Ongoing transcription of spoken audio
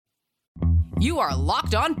You are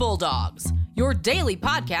Locked On Bulldogs, your daily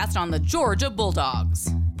podcast on the Georgia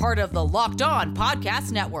Bulldogs. Part of the Locked On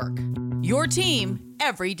Podcast Network, your team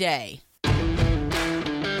every day.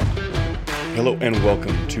 Hello and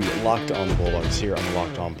welcome to Locked On Bulldogs here on the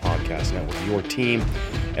Locked On Podcast Network, your team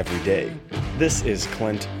every day. This is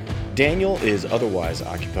Clint. Daniel is otherwise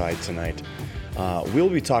occupied tonight.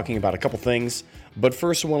 We'll be talking about a couple things, but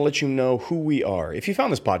first I want to let you know who we are. If you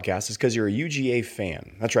found this podcast, it's because you're a UGA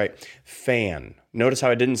fan. That's right, fan. Notice how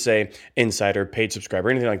I didn't say insider, paid subscriber,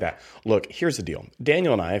 anything like that. Look, here's the deal.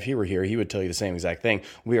 Daniel and I, if he were here, he would tell you the same exact thing.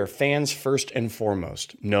 We are fans first and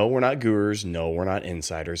foremost. No, we're not gurus. No, we're not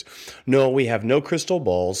insiders. No, we have no crystal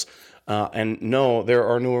balls. And no,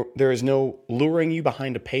 there is no luring you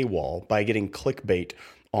behind a paywall by getting clickbait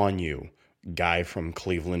on you. Guy from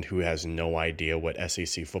Cleveland who has no idea what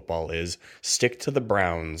SEC football is. Stick to the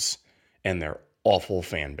Browns and their awful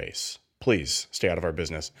fan base. Please stay out of our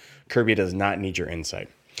business. Kirby does not need your insight.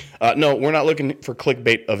 No, we're not looking for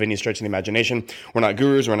clickbait of any stretch of the imagination. We're not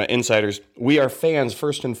gurus. We're not insiders. We are fans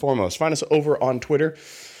first and foremost. Find us over on Twitter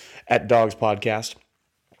at Dogs Podcast.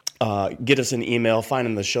 Get us an email, find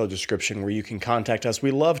in the show description where you can contact us.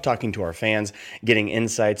 We love talking to our fans, getting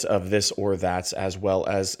insights of this or that, as well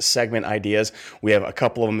as segment ideas. We have a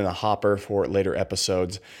couple of them in the hopper for later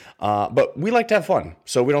episodes. But we like to have fun,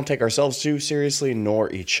 so we don't take ourselves too seriously,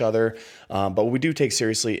 nor each other. But what we do take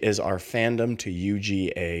seriously is our fandom to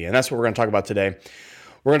UGA, and that's what we're going to talk about today.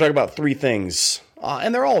 We're going to talk about three things,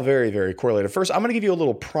 and they're all very, very correlated. First, I'm going to give you a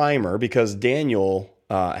little primer because Daniel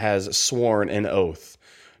has sworn an oath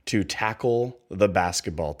to tackle the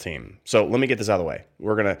basketball team. So let me get this out of the way.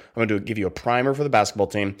 I'm going to give you a primer for the basketball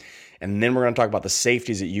team, and then we're going to talk about the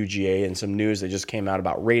safeties at UGA and some news that just came out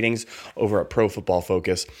about ratings over at Pro Football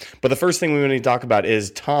Focus. But the first thing we want to talk about is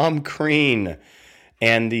Tom Crean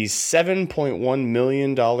and the $7.1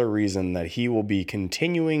 million reason that he will be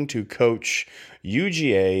continuing to coach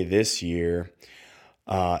UGA this year.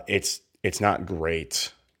 It's not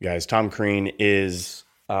great, guys. Tom Crean is...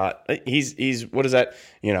 he's what is that?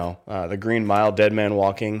 The Green Mile, Dead Man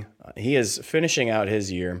Walking. He is finishing out his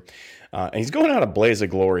year. And he's going out a blaze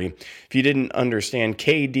of glory. If you didn't understand,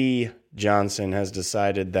 KD Johnson has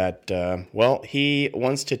decided that, he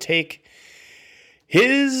wants to take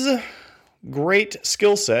his great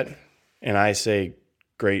skill set, and I say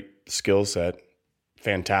great skill set,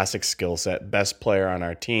 fantastic skill set, best player on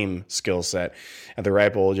our team skill set at the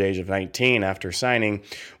ripe old age of 19 after signing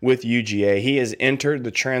with UGA. He has entered the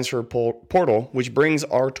transfer portal, which brings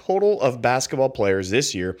our total of basketball players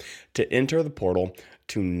this year to enter the portal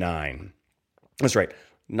to 9. That's right,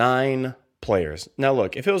 9 players. Now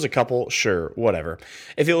look, if it was a couple, sure, whatever.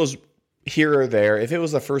 If it was here or there, if it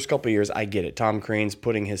was the first couple of years, I get it. Tom Crean's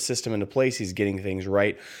putting his system into place. He's getting things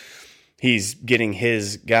right. He's getting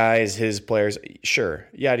his guys, his players, sure,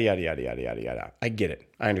 yada, yada, yada, yada, yada, yada. I get it.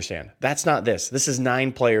 I understand. That's not this. This is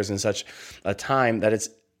 9 players in such a time that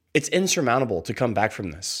it's insurmountable to come back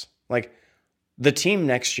from this. Like, the team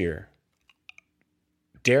next year,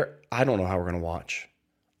 I don't know how we're going to watch.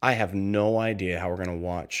 I have no idea how we're going to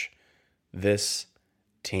watch this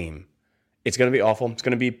team. It's going to be awful. It's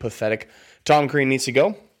going to be pathetic. Tom Crean needs to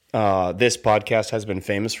go. This podcast has been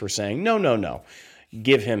famous for saying, no.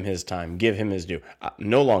 Give him his time. Give him his due.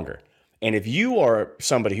 No longer. And if you are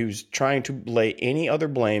somebody who's trying to lay any other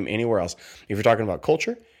blame anywhere else, if you're talking about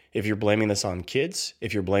culture, if you're blaming this on kids,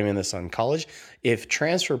 if you're blaming this on college, if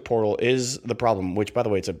transfer portal is the problem, which, by the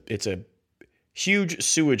way, it's a huge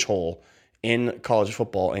sewage hole in college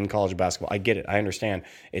football, in college basketball. I get it. I understand.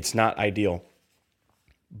 It's not ideal.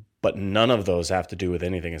 But none of those have to do with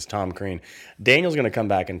anything. It's Tom Crean. Daniel's going to come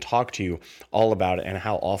back and talk to you all about it and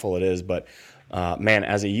how awful it is. But man,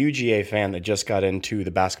 as a UGA fan that just got into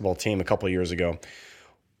the basketball team a couple of years ago,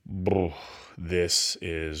 this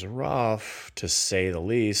is rough to say the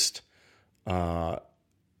least. I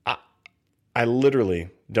literally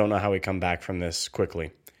don't know how we come back from this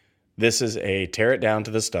quickly. This is a tear it down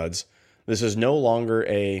to the studs. This is no longer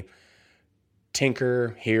a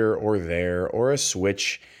tinker here or there or a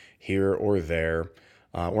switch here or there.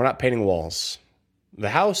 We're not painting walls.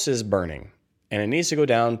 The house is burning. And it needs to go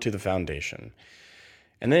down to the foundation.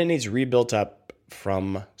 And then it needs rebuilt up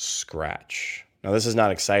from scratch. Now, this is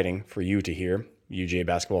not exciting for you to hear, UGA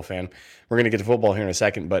basketball fan. We're going to get to football here in a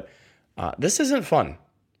second, but this isn't fun,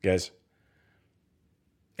 guys.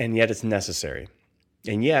 And yet it's necessary.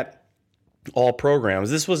 And yet, all programs,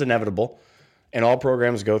 this was inevitable, and all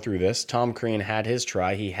programs go through this. Tom Crean had his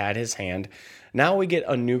try. He had his hand. Now we get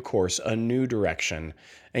a new course, a new direction.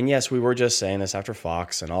 And yes, we were just saying this after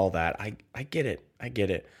Fox and all that. I get it. I get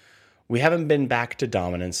it. We haven't been back to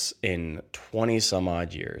dominance in 20 some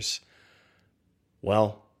odd years.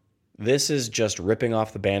 Well, this is just ripping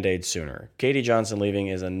off the Band-Aid sooner. Katie Johnson leaving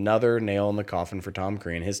is another nail in the coffin for Tom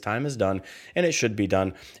Crean. His time is done, and it should be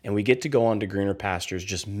done, and we get to go on to greener pastures.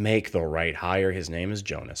 Just make the right hire. His name is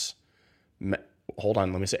Jonas. Hold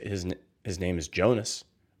on, let me say his name is Jonas.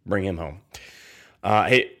 Bring him home.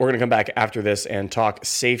 Hey, we're going to come back after this and talk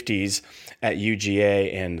safeties at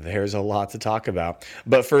UGA, and there's a lot to talk about.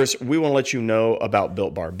 But first, we want to let you know about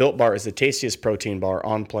Built Bar. Built Bar is the tastiest protein bar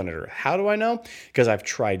on planet Earth. How do I know? Because I've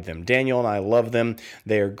tried them. Daniel and I love them.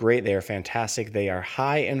 They are great. They are fantastic. They are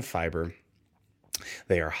high in fiber.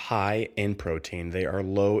 They are high in protein. They are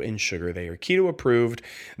low in sugar. They are keto approved.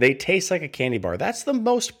 They taste like a candy bar. That's the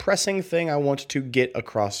most pressing thing I want to get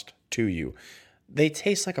across to you. They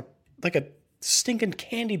taste like a stinking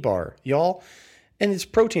candy bar, y'all. And this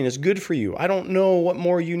protein is good for you. I don't know what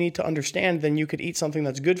more you need to understand than you could eat something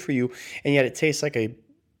that's good for you, and yet it tastes like a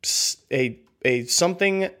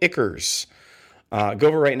something Ickers. Go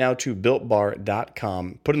over right now to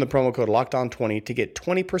BuiltBar.com. Put in the promo code LOCKEDON20 to get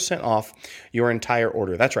 20% off your entire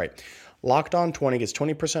order. That's right. LOCKEDON20 gets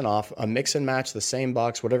 20% off, a mix and match, the same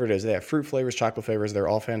box, whatever it is. They have fruit flavors, chocolate flavors. They're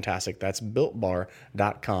all fantastic. That's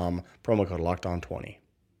BuiltBar.com, promo code LOCKEDON20.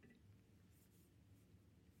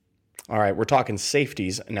 All right, we're talking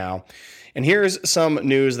safeties now. And here's some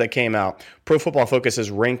news that came out. Pro Football Focus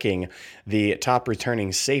is ranking the top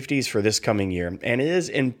returning safeties for this coming year. And it is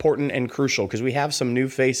important and crucial because we have some new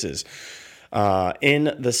faces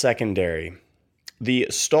in the secondary. The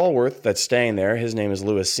stalwart that's staying there, his name is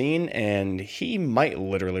Lewis Cine, and he might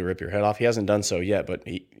literally rip your head off. He hasn't done so yet, but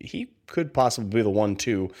he could possibly be the one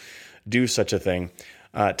to do such a thing.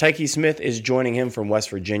 Tyke Smith is joining him from West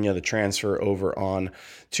Virginia, the transfer over on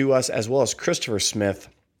to us, as well as Christopher Smith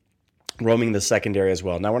roaming the secondary as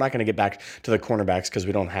well. Now, we're not going to get back to the cornerbacks because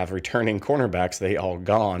we don't have returning cornerbacks. They all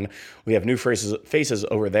gone. We have new faces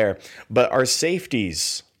over there. But our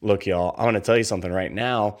safeties, look, y'all, I want to tell you something right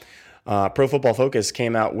now. Pro Football Focus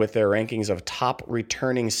came out with their rankings of top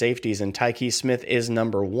returning safeties, and Tyke Smith is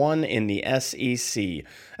number one in the SEC.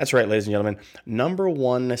 That's right, ladies and gentlemen. Number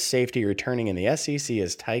one safety returning in the SEC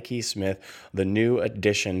is Tyke Smith, the new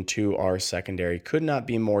addition to our secondary. Could not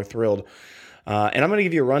be more thrilled. And I'm going to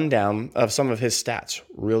give you a rundown of some of his stats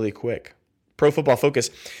really quick. Pro Football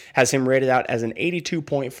Focus has him rated out as an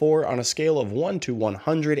 82.4 on a scale of 1 to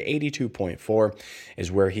 100. 82.4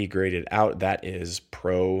 is where he graded out. That is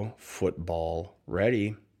pro football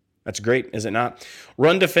ready. That's great, is it not?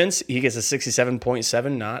 Run defense, he gets a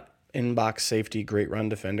 67.7, not in-box safety, great run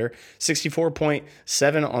defender.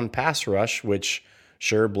 64.7 on pass rush, which,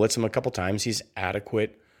 sure, blitz him a couple times. He's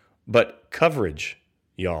adequate. But coverage,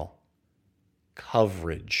 y'all.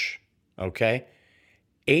 Coverage, okay?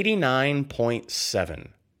 89.7.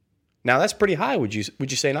 Now, that's pretty high, would you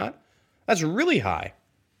say not? That's really high,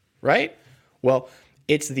 right? Well,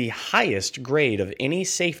 it's the highest grade of any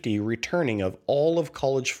safety returning of all of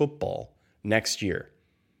college football next year.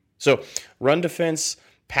 So, run defense,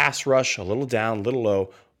 pass rush, a little down, a little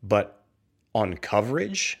low, but on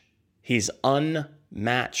coverage, he's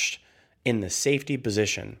unmatched in the safety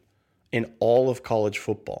position in all of college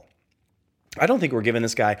football. I don't think we're giving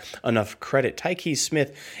this guy enough credit. Tyke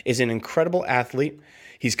Smith is an incredible athlete.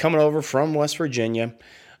 He's coming over from West Virginia,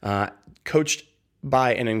 coached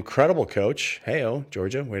by an incredible coach. Hey-oh,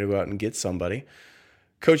 Georgia, way to go out and get somebody.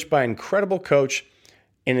 Coached by an incredible coach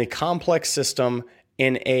in a complex system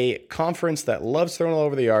in a conference that loves throwing all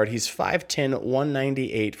over the yard. He's 5'10",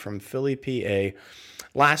 198 from Philly, PA.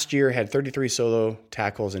 Last year had 33 solo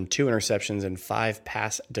tackles and 2 interceptions and 5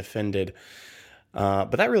 pass defended.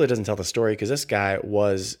 But that really doesn't tell the story because this guy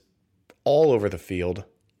was all over the field.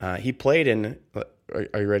 He played in,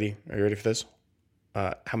 are you ready? Are you ready for this?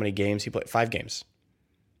 How many games he played? 5 games.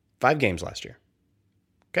 5 games last year.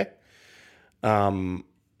 Okay.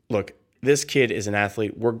 Look, this kid is an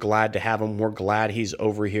athlete. We're glad to have him. We're glad he's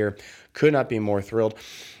over here. Could not be more thrilled.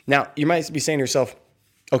 Now, you might be saying to yourself,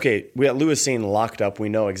 okay, we got Lewis Cine locked up. We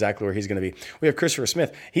know exactly where he's going to be. We have Christopher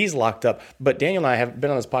Smith. He's locked up. But Daniel and I have been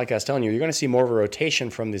on this podcast telling you're going to see more of a rotation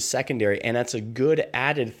from the secondary, and that's a good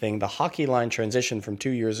added thing. The hockey line transition from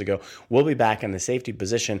 2 years ago will be back in the safety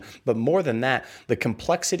position. But more than that, the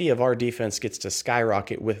complexity of our defense gets to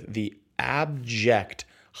skyrocket with the abject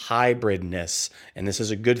hybridness, and this is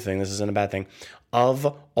a good thing, this isn't a bad thing, of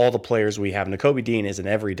all the players we have. Nakobe Dean is an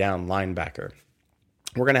every down linebacker.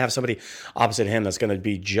 We're going to have somebody opposite him that's going to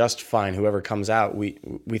be just fine. Whoever comes out, we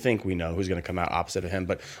think we know who's going to come out opposite of him,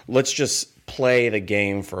 but let's just play the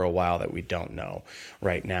game for a while that we don't know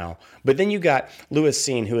right now. But then you got Lewis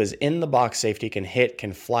Cine, who is in the box safety, can hit,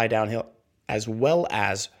 can fly downhill, as well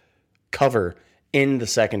as cover in the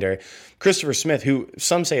secondary. Christopher Smith, who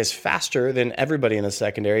some say is faster than everybody in the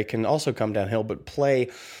secondary, can also come downhill, but play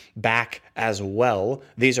back as well.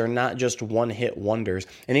 These are not just one-hit wonders.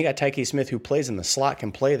 And you got Tyke Smith, who plays in the slot,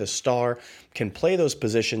 can play the star, can play those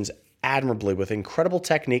positions admirably with incredible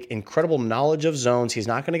technique, incredible knowledge of zones. He's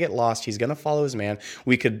not going to get lost. He's going to follow his man.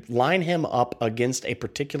 We could line him up against a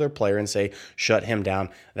particular player and say, shut him down.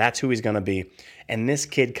 That's who he's going to be. And this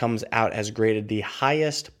kid comes out as graded the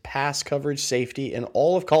highest pass coverage safety in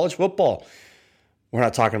all of college football. We're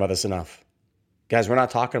not talking about this enough. Guys, we're not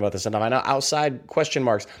talking about this enough. I know outside question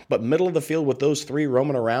marks, but middle of the field with those three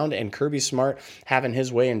roaming around and Kirby Smart having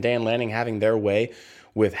his way and Dan Lanning having their way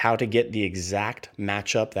with how to get the exact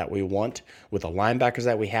matchup that we want with the linebackers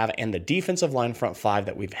that we have and the defensive line front five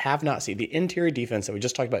that we have not seen. The interior defense that we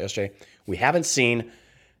just talked about yesterday, we haven't seen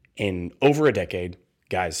in over a decade.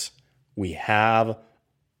 Guys, we have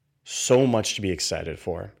so much to be excited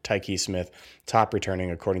for. Tyke Smith, top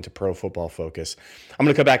returning according to Pro Football Focus. I'm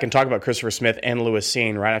going to come back and talk about Christopher Smith and Lewis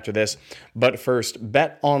Cine right after this. But first,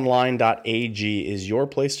 betonline.ag is your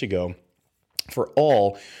place to go for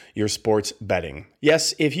all your sports betting.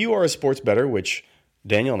 Yes, if you are a sports bettor, which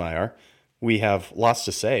Daniel and I are, we have lots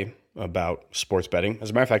to say about sports betting.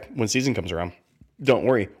 As a matter of fact, when season comes around, don't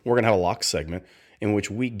worry, we're going to have a locks segment in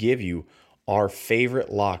which we give you our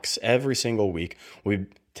favorite locks every single week. We're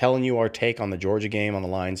telling you our take on the Georgia game, on the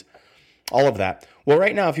lines, all of that. Well,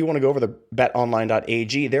 right now, if you want to go over to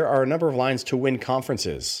betonline.ag, there are a number of lines to win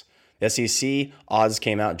conferences. The SEC odds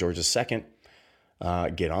came out, Georgia's second.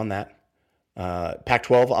 Get on that.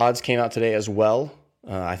 Pac-12 odds came out today as well.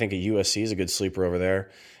 I think a USC is a good sleeper over there.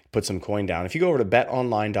 Put some coin down. If you go over to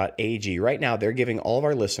betonline.ag, right now they're giving all of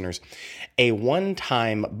our listeners a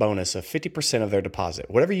one-time bonus of 50% of their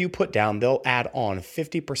deposit. Whatever you put down, they'll add on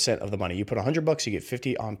 50% of the money. You put $100, you get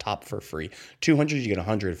 50 on top for free. 200, you get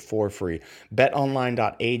 100 for free.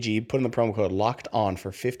 Betonline.ag, put in the promo code LOCKED ON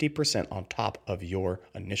for 50% on top of your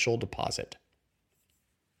initial deposit.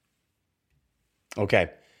 Okay.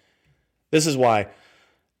 This is why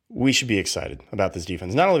we should be excited about this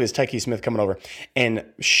defense. Not only is Tyke Smith coming over and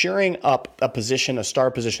shoring up a position, a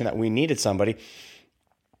star position that we needed somebody,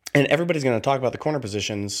 and everybody's going to talk about the corner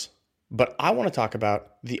positions, but I want to talk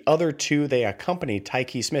about the other two. They accompany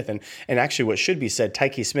Tyke Smith, and actually what should be said,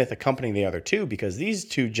 Tyke Smith accompanying the other two, because these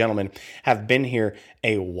two gentlemen have been here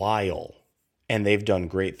a while, and they've done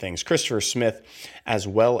great things. Christopher Smith, as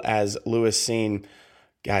well as Lewis Cine.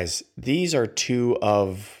 Guys, these are two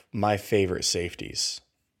of my favorite safeties,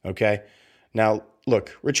 okay? Now,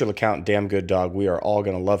 look, Richard LeCounte, damn good dog. We are all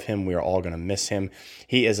going to love him. We are all going to miss him.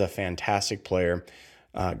 He is a fantastic player.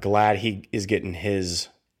 Glad he is getting his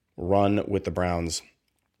run with the Browns.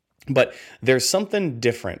 But there's something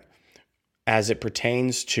different as it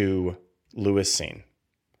pertains to Lewis Cine.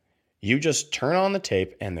 You just turn on the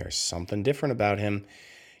tape, and there's something different about him.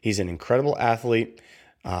 He's an incredible athlete.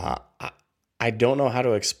 I don't know how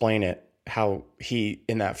to explain it, how he,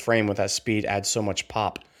 in that frame with that speed, adds so much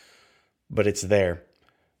pop, but it's there.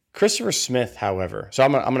 Christopher Smith, however, so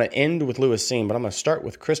I'm going to end with Lewis Cine, but I'm going to start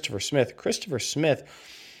with Christopher Smith. Christopher Smith,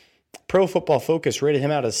 Pro Football Focus rated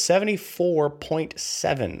him out as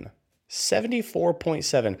 74.7.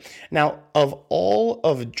 74.7. Now, of all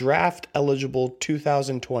of draft eligible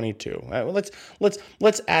 2022,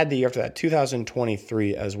 let's add the year after that,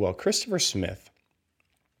 2023 as well. Christopher Smith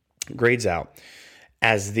grades out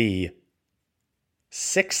as the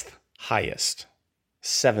sixth highest,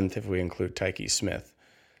 seventh if we include Tyke Smith,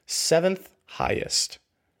 seventh highest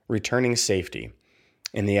returning safety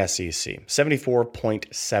in the SEC.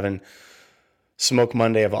 74.7. Smoke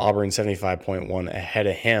Monday of Auburn, 75.1 ahead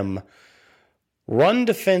of him. Run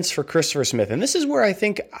defense for Christopher Smith. And this is where I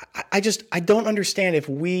think I don't understand if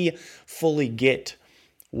we fully get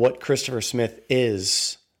what Christopher Smith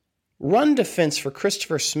is. Run defense for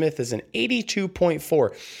Christopher Smith is an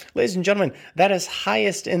 82.4. Ladies and gentlemen, that is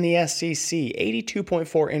highest in the SEC.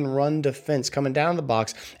 82.4 in run defense, coming down the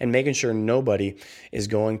box and making sure nobody is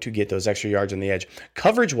going to get those extra yards on the edge.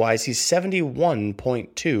 Coverage-wise, he's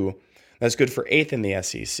 71.2. That's good for 8th in the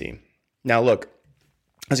SEC. Now look,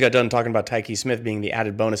 I just got done talking about Tyke Smith being the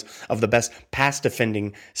added bonus of the best pass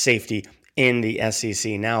defending safety in the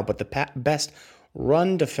SEC now, but the best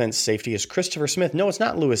run defense safety is Christopher Smith. No, it's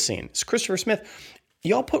not Lewis Cine. It's Christopher Smith.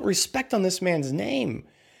 Y'all put respect on this man's name.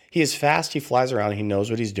 He is fast. He flies around. He knows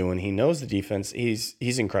what he's doing. He knows the defense. He's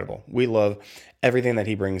incredible. We love everything that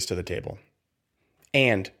he brings to the table.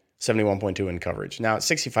 And 71.2 in coverage. Now, it's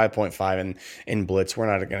 65.5 in blitz. We're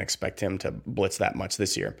not going to expect him to blitz that much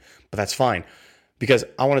this year, but that's fine because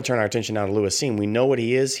I want to turn our attention now to Lewis Cine. We know what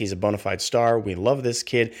he is. He's a bona fide star. We love this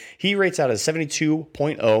kid. He rates out as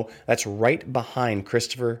 72.0. That's right behind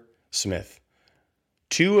Christopher Smith.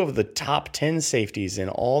 2 of the top 10 safeties in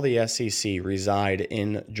all the SEC reside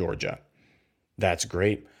in Georgia. That's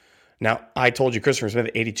great. Now, I told you Christopher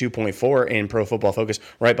Smith, 82.4 in Pro Football Focus.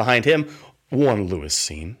 Right behind him, one Lewis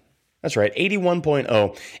Cine. That's right,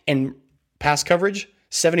 81.0. And pass coverage,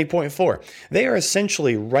 70.4. They are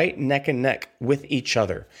essentially right neck and neck with each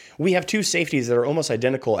other. We have 2 safeties that are almost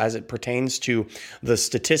identical as it pertains to the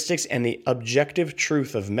statistics and the objective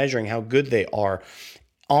truth of measuring how good they are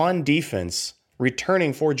on defense,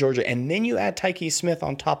 returning for Georgia. And then you add Tyke Smith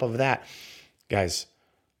on top of that. Guys,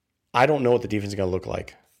 I don't know what the defense is going to look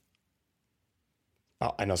like.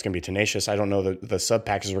 I know it's going to be tenacious. I don't know the sub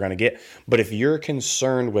packages we're going to get. But if you're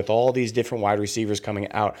concerned with all these different wide receivers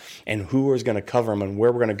coming out and who is going to cover them and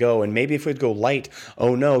where we're going to go, and maybe if we'd go light,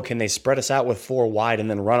 oh no, can they spread us out with 4 wide and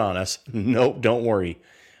then run on us? Nope, don't worry.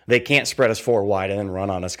 They can't spread us 4 wide and then run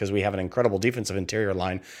on us because we have an incredible defensive interior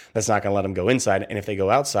line that's not going to let them go inside. And if they go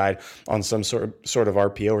outside on some sort of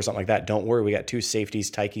RPO or something like that, don't worry. We got 2 safeties,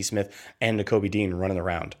 Tyke Smith and Nakobe Dean, running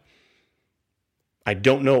around. I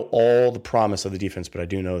don't know all the promise of the defense, but I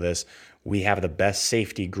do know this. We have the best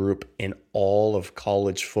safety group in all of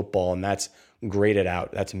college football, and that's graded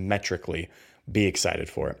out. That's metrically. Be excited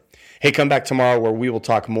for it. Hey, come back tomorrow where we will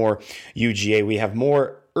talk more UGA. We have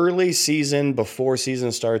more early season, before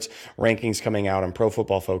season starts, rankings coming out on Pro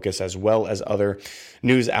Football Focus, as well as other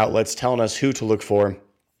news outlets telling us who to look for.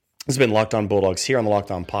 This has been Locked On Bulldogs here on the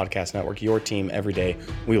Locked On Podcast Network, your team every day.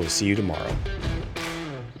 We will see you tomorrow.